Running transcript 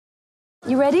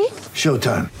You ready?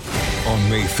 Showtime. On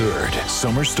May 3rd,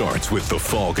 summer starts with The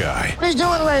Fall Guy. Let's do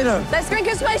it later. Let's drink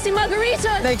a spicy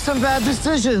margarita. Make some bad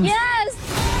decisions. Yes!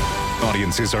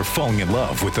 Audiences are falling in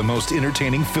love with the most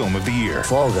entertaining film of the year.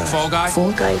 Fall Guy. Fall Guy?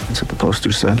 Fall guy. That's what the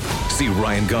poster said. See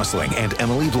Ryan Gosling and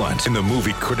Emily Blunt in the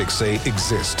movie critics say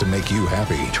exists to make you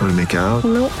happy. Trying to make it out?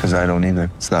 Nope. Because I don't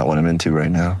either. It's not what I'm into right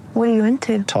now. What are you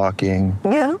into? Talking.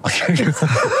 Yeah.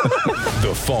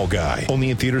 The Fall Guy.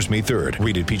 Only in theaters May 3rd.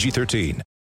 Rated PG-13.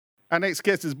 Our next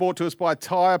guest is brought to us by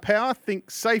Tyre Power. Think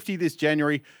safety this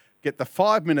January. Get the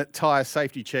 5-minute tyre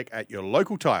safety check at your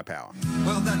local Tyre Power.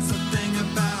 Well, that's the thing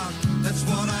about, that's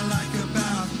what I like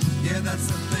about, yeah, that's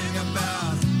the thing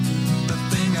about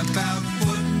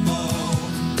football.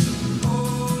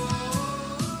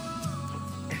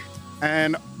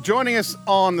 And joining us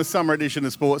on the summer edition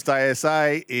of Sports Day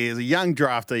SA is a young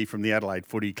draftee from the Adelaide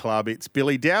Footy Club. It's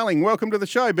Billy Dowling. Welcome to the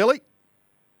show, Billy.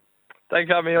 Thanks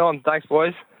for having me on. Thanks,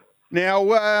 boys. Now,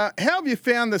 how have you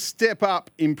found the step up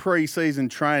in pre-season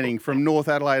training from North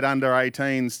Adelaide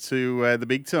under-18s to the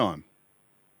big time?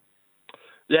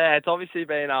 Yeah, it's obviously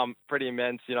been pretty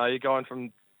immense. You know, you're going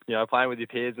from, playing with your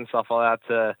peers and stuff like that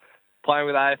to playing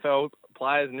with AFL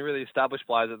players and really established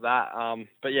players at that.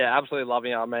 But yeah, absolutely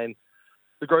loving it. I mean,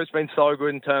 the group's been so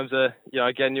good in terms of,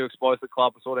 getting you exposed to the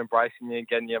club and sort of embracing you and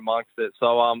getting you amongst it.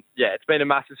 So, yeah, it's been a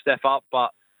massive step up, but,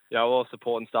 all the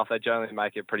support and stuff, they generally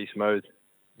make it pretty smooth.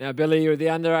 Now, Billy, you were the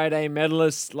under-18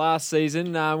 medalist last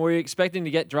season. Were you expecting to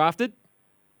get drafted?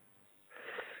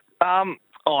 You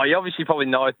obviously probably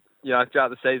know, throughout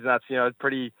the season that's, a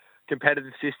pretty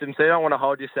competitive system. So you don't want to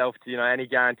hold yourself to, any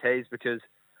guarantees because,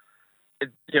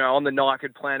 on the night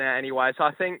could plan out anyway. So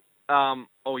I think, I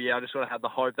just sort of had the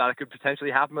hope that it could potentially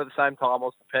happen. But at the same time, I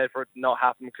was prepared for it to not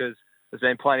happen because there's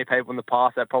been plenty of people in the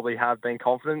past that probably have been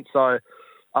confident. So,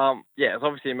 it's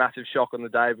obviously a massive shock on the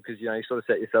day because, you sort of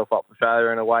set yourself up for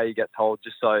failure in a way. You get told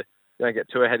just so you don't get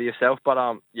too ahead of yourself. But,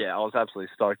 I was absolutely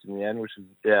stoked in the end, which was,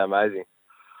 amazing.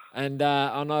 And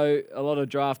I know a lot of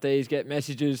draftees get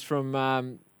messages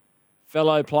from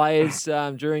fellow players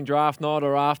during draft night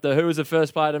or after. Who was the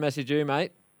first player to message you,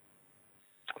 mate?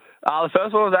 The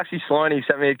first one was actually Sloan. He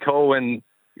sent me a call and,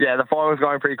 the phone was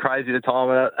going pretty crazy at the time.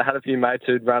 And I had a few mates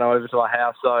who'd run over to our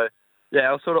house. So, it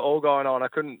was sort of all going on. I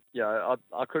couldn't,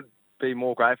 I could be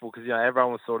more grateful because,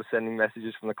 everyone was sort of sending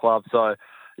messages from the club. So,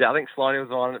 I think Sloaney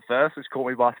was on at first, which caught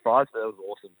me by surprise, but it was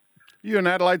awesome. You an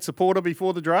Adelaide supporter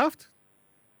before the draft?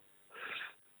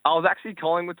 I was actually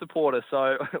Collingwood supporter,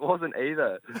 so it wasn't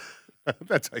either.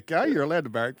 That's okay. You're allowed to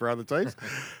barrack for other teams.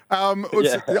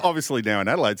 Obviously now an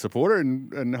Adelaide supporter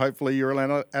and hopefully you're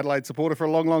an Adelaide supporter for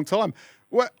a long, long time.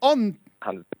 Well, on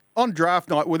draft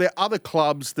night, were there other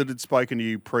clubs that had spoken to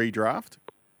you pre-draft?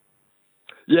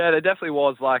 Yeah, there definitely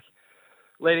was. Like,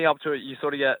 leading up to it, you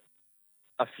sort of get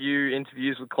a few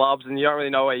interviews with clubs and you don't really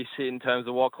know where you sit in terms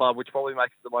of what club, which probably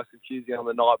makes it the most confusing on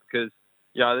the night because,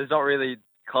 there's not really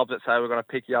clubs that say we're going to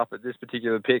pick you up at this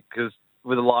particular pick because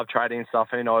with the live trading and stuff,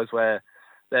 who knows where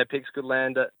their picks could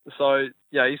land at. So,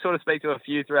 you sort of speak to a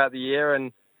few throughout the year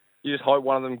and you just hope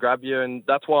one of them grab you. And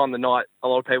that's why on the night, a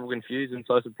lot of people confused and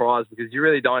so surprised because you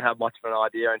really don't have much of an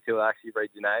idea until they actually read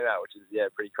your name out, which is,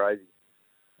 pretty crazy.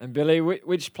 And Billy,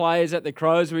 which players at the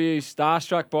Crows were you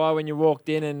starstruck by when you walked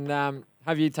in and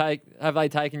have they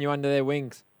taken you under their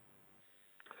wings?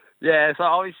 Yeah, so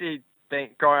obviously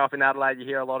growing up in Adelaide, you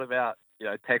hear a lot about,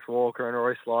 Tex Walker and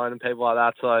Rory Sloan and people like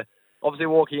that. So obviously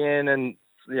walking in and,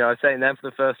 seeing them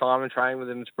for the first time and training with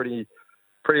them is pretty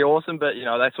awesome. But,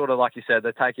 they sort of, like you said,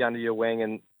 they take you under your wing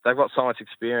and they've got so much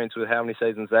experience with how many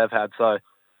seasons they've had. So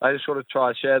they just sort of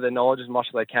try to share their knowledge as much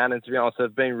as they can. And to be honest,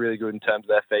 they've been really good in terms of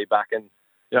their feedback and,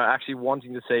 actually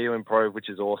wanting to see you improve, which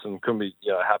is awesome. Couldn't be,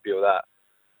 happier with that.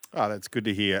 Oh, that's good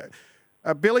to hear.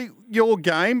 Billy, your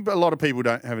game, a lot of people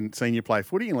haven't seen you play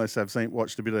footy unless they've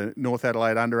watched a bit of North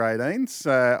Adelaide under-18s.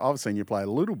 I've seen you play a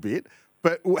little bit.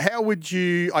 But how would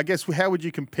you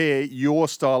compare your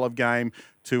style of game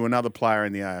to another player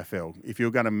in the AFL? If you're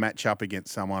going to match up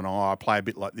against someone, I play a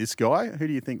bit like this guy, who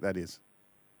do you think that is?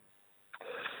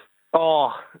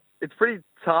 Oh, it's pretty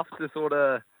tough to sort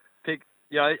of pick.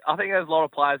 I think there's a lot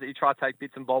of players that you try to take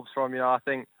bits and bobs from. I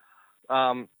think,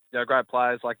 great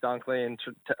players like Dunkley and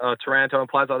Taranto and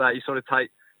players like that, you sort of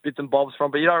take bits and bobs from,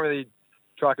 but you don't really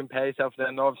try to compare yourself to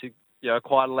them. They're obviously,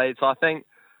 quite elite. So I think,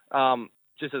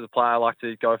 just as a player, I like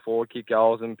to go forward, kick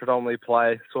goals, and predominantly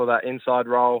play sort of that inside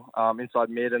role, inside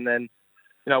mid, and then,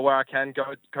 where I can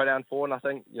go down forward. And I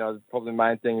think, probably the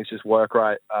main thing is just work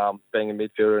rate, being a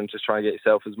midfielder and just trying to get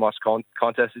yourself as much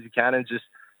contest as you can and just,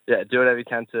 do whatever you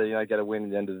can to, get a win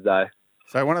at the end of the day.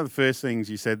 So one of the first things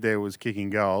you said there was kicking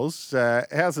goals.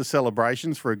 How's the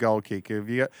celebrations for a goal kick?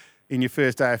 in your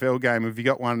first AFL game? Have you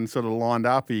got one sort of lined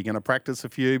up? Are you going to practice a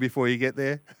few before you get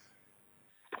there?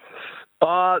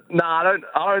 No, I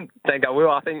don't think I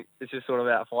will. I think it's just sort of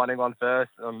about finding one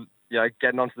first.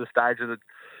 Getting onto the stage of the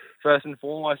first and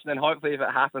foremost, and then hopefully if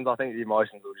it happens, I think the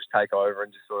emotions will just take over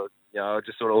and just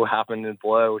sort of all happen and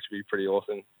blur, which would be pretty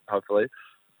awesome. Hopefully.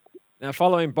 Now,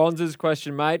 following Bonds'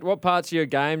 question, mate, what parts of your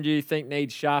game do you think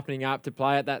need sharpening up to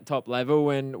play at that top level,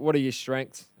 and what are your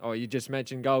strengths? Oh, you just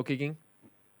mentioned goal kicking.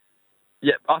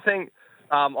 Yeah, I think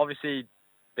obviously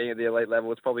being at the elite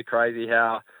level, it's probably crazy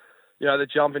how, the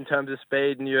jump in terms of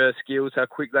speed and your skills, how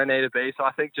quick they need to be. So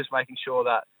I think just making sure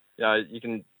that, you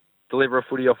can deliver a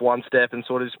footy off one step and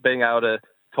sort of just being able to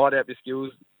tidy up your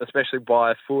skills, especially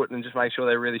by foot, and just make sure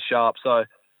they're really sharp. So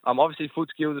obviously foot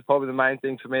skills is probably the main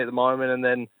thing for me at the moment. And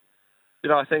then,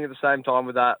 I think at the same time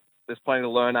with that, there's plenty to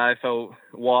learn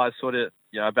AFL-wise, sort of,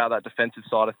 about that defensive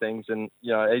side of things. And,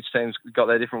 each team's got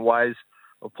their different ways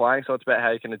of playing, so it's about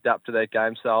how you can adapt to their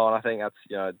game style. And I think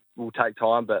that's, will take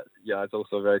time, but, it's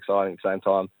also very exciting at the same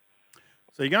time.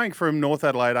 So you're going from North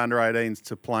Adelaide under-18s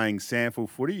to playing SANFL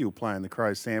footy. You'll play in the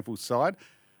Crows SANFL side.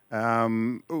 Are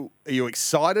you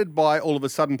excited by all of a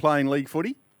sudden playing league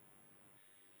footy?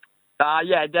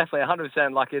 Yeah, definitely,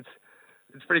 100%. Like it's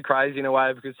pretty crazy in a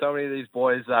way because so many of these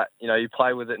boys that, you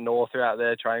play with at North are out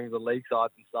there training with the league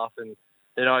sides and stuff, and,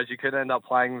 you could end up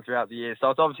playing them throughout the year. So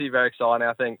it's obviously very exciting.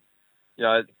 I think,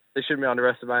 it shouldn't be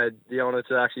underestimated, the honour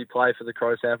to actually play for the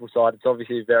Crows SANFL side. It's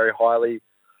obviously a very highly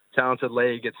talented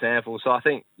league at SANFL. So I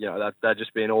think, that'd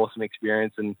just be an awesome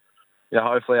experience. And,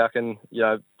 hopefully I can,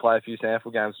 play a few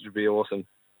SANFL games, which would be awesome.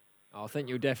 I think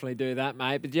you'll definitely do that,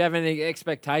 mate. But do you have any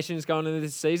expectations going into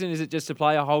this season? Is it just to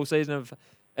play a whole season of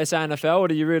SANFL, or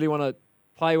do you really want to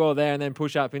play well there and then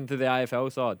push up into the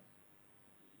AFL side?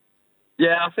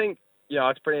 Yeah, I think,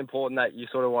 it's pretty important that you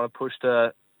sort of want to push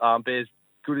to be as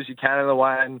good as you can in a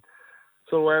way, and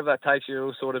sort of wherever that takes you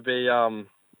will sort of be,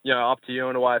 up to you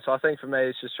in a way. So I think for me,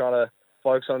 it's just trying to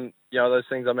focus on, those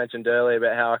things I mentioned earlier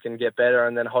about how I can get better,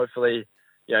 and then hopefully,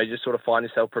 you just sort of find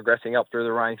yourself progressing up through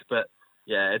the ranks. But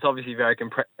yeah, it's obviously very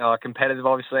competitive,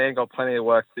 obviously, and got plenty of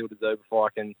work still to do before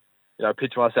I can,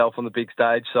 pitch myself on the big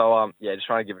stage. So, just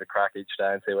trying to give it a crack each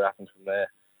day and see what happens from there.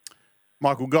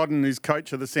 Michael Godden is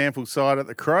coach of the SANFL side at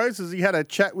the Crows. Has he had a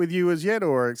chat with you as yet,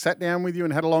 or sat down with you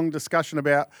and had a long discussion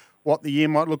about what the year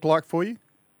might look like for you?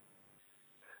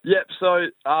 Yep. So,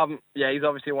 he's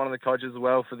obviously one of the coaches as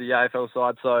well for the AFL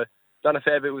side. So, done a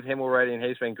fair bit with him already, and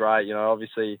he's been great.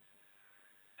 Obviously,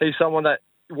 he's someone that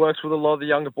works with a lot of the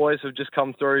younger boys who've just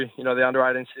come through, the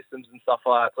under-18 systems and stuff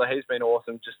like that. So, he's been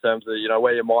awesome just in terms of,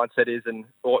 where your mindset is and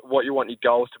what you want your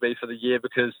goals to be for the year,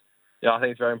 because, I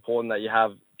think it's very important that you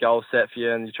have goals set for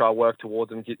you and you try to work towards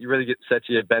them. You really get set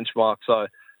to your benchmark. So,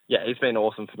 he's been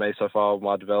awesome for me so far with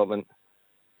my development.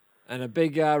 And a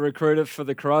big recruiter for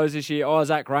the Crows this year,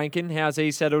 Isaac Rankin. How's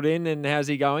he settled in and how's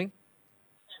he going?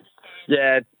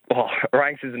 Yeah,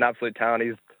 Ranks is an absolute talent.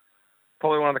 He's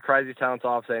probably one of the craziest talents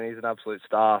I've seen. He's an absolute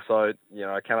star. So,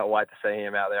 I cannot wait to see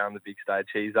him out there on the big stage.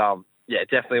 He's,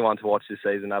 definitely one to watch this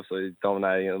season, absolutely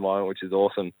dominating at the moment, which is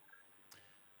awesome.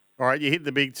 All right, you hit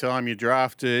the big time. You're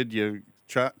drafted. You're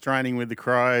training with the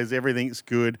Crows. Everything's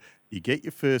good. You get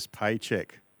your first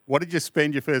paycheck. What did you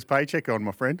spend your first paycheck on,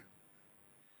 my friend?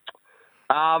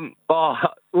 I'm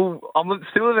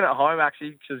still living at home,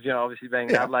 actually, because, obviously being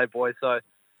an Adelaide boy. So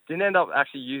didn't end up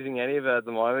actually using any of it at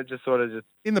the moment. Just sort of just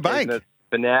in the bank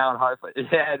for now, and hopefully,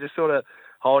 just sort of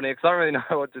holding it because I don't really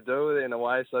know what to do with it in a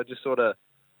way. So just sort of,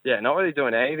 not really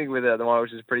doing anything with it at the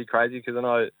moment, which is pretty crazy because I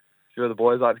know a few of the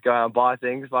boys like to go out and buy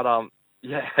things, but at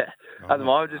the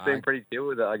moment, just being pretty chill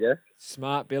with it, I guess.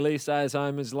 Smart, Billy. Stay at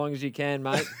home as long as you can,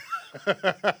 mate.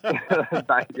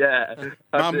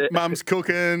 Mum's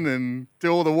cooking and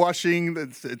do all the washing.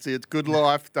 It's good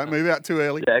life. Don't move out too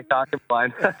early. Yeah, can't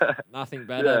complain. Nothing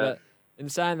better. But in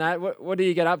saying that, what do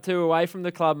you get up to away from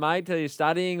the club, mate? Are you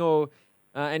studying or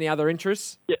any other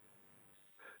interests? Yeah.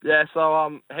 So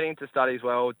I'm heading to study as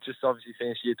well. Just obviously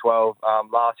finished year 12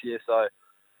 last year, so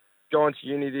going to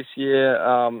uni this year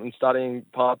and studying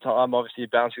part-time, obviously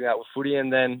balancing that with footy,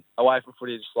 and then away from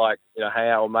footy, just hang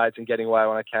out with mates and getting away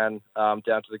when I can down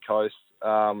to the coast,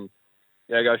 go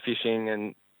fishing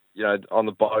and, on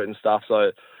the boat and stuff.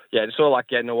 So, just sort of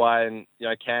getting away and,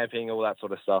 camping, all that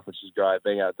sort of stuff, which is great,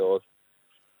 being outdoors.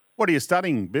 What are you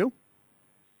studying, Bill?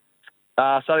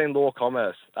 Studying law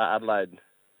commerce at Adelaide.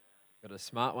 Got a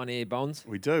smart one here, Bonds.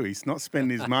 We do. He's not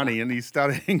spending his money and he's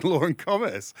studying law and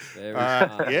commerce. Very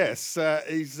smart. Yes,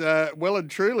 he's well and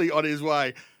truly on his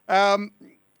way. You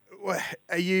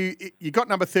got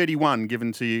number 31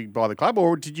 given to you by the club,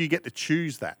 or did you get to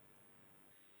choose that?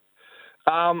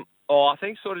 I I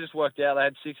think sort of just worked out. They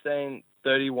had 16,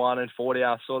 31 and 40.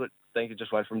 I sort of think it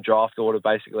just went from draft order,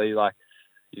 basically. Like,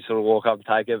 you sort of walk up and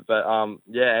take it. But,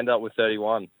 end up with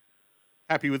 31.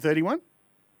 Happy with 31?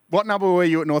 What number were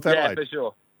you at North Adelaide? Yeah, for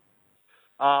sure.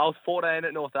 I was 14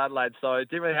 at North Adelaide, so it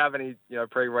didn't really have any,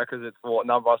 prerequisites for what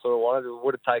number I sort of wanted. It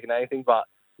would have taken anything, but,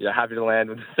 happy to land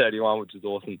with 31, which is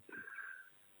awesome.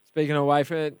 Speaking away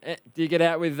from it, do you get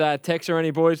out with Tex or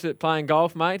any boys that playing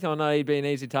golf, mate? I know he'd be an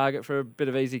easy target for a bit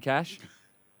of easy cash.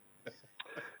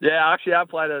 Yeah, actually, I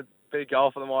played a bit of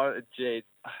golf at the moment. Gee,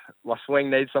 my swing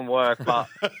needs some work, but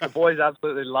the boys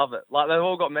absolutely love it. Like, they've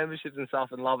all got memberships and stuff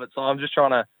and love it, so I'm just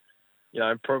trying to,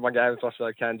 improve my game as much as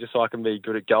I can just so I can be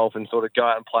good at golf and sort of go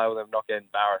out and play with them, not get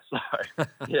embarrassed.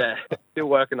 So, yeah, still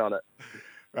working on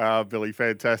it. Billy,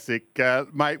 fantastic.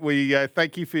 Mate, we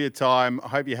thank you for your time. I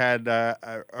hope you had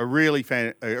a really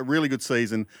good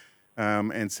season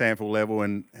and SANFL level,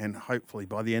 and hopefully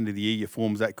by the end of the year your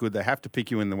form's that good. They have to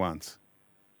pick you in the ones.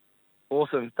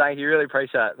 Awesome. Thank you. Really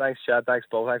appreciate it. Thanks, Chad. Thanks,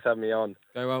 Paul. Thanks for having me on.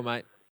 Go well, mate.